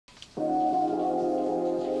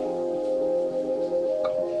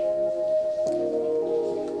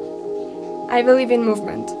I believe in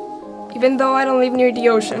movement. Even though I don't live near the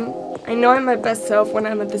ocean, I know I'm my best self when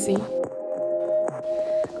I'm at the sea.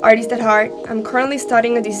 Artist at heart, I'm currently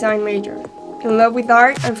studying a design major. In love with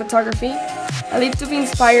art and photography, I live to be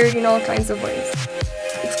inspired in all kinds of ways.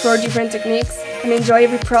 Explore different techniques and enjoy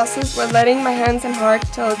every process while letting my hands and heart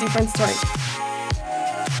tell a different story.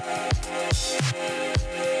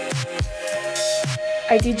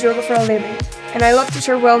 I teach yoga for a living, and I love to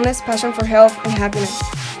share wellness, passion for health, and happiness.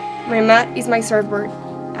 My mat is my surfboard.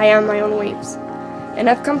 I am my own waves. And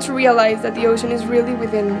I've come to realize that the ocean is really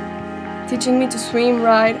within me, teaching me to swim,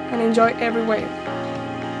 ride, and enjoy every wave.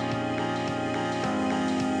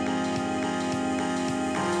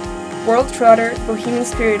 World trotter, bohemian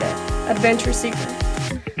spirited, adventure seeker.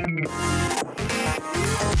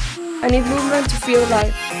 I need movement to feel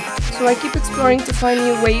alive, so I keep exploring to find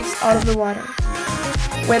new waves out of the water.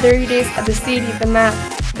 Whether it is at the city, the map,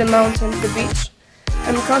 the mountain, the beach,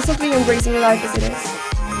 I'm constantly embracing life as it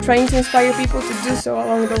is, trying to inspire people to do so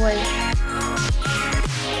along the way.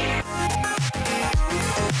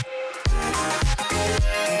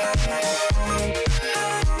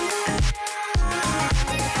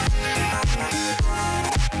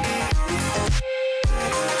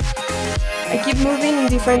 I keep moving in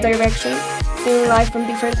different directions, seeing life from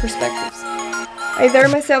different perspectives. I dare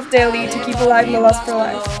myself daily to keep alive my lust for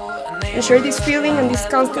life, and share this feeling and this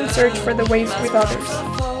constant search for the waves with others.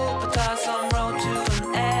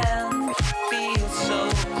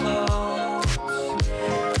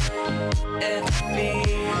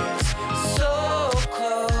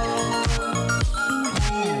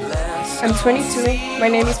 I'm 22, my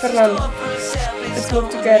name is Fernanda. Let's move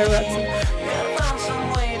together, ROXY.